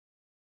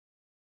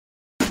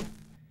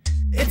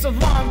It's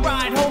a long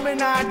ride home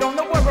and I don't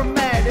know where I'm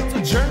at. It's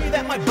a journey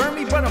that might burn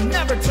me, but I'm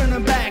never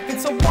turning back.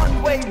 It's a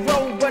one-way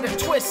road, but it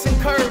twists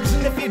and curves,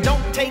 and if you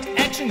don't take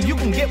action, you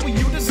can get what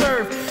you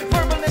deserve.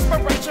 Verbal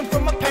inspiration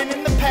from a pen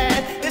and the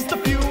pad. It's the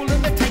fuel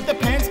in the tank, the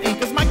pen's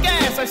ink is my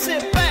gas. I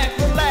sit back,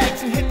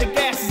 relax, and hit the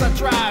gas as I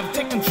drive.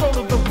 Take control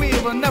of the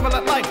wheel and never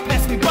let life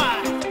pass me by.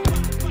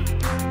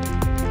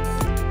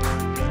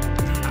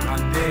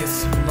 On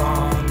this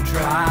long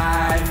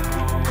drive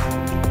home,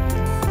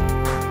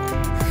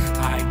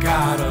 I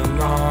got a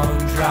long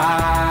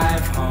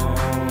drive home.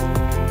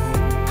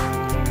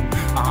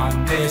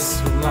 On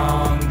this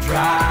long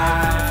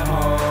drive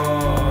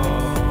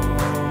home,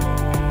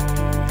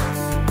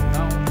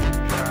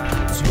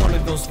 it's one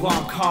of those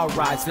long car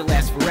rides that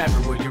last forever,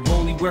 where your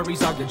only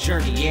worries are the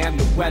journey and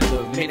the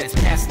weather. Minutes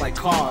pass like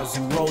cars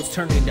and roads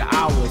turn into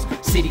hours.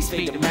 Cities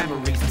fade to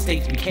memories and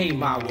states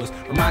became ours.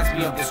 Reminds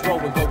me of this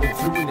road we're going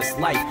through in this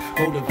life.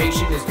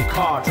 Motivation is the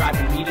car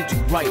driving me to do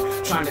right.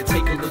 Trying to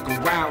take a look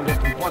around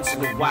every once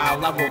in a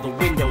while. I roll the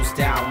windows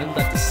down and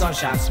let the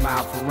sunshine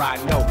smile. For I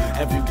know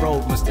every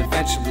road must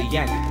eventually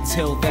end.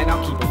 Until then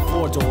I'll keep a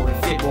four-door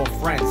and fit more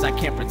friends. I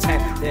can't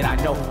pretend that I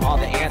know all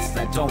the answers.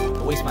 I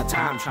don't waste my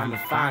time trying to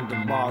find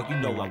them all. You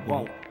know I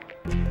won't.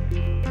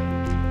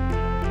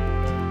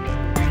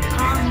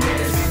 On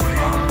this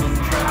long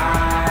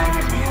drive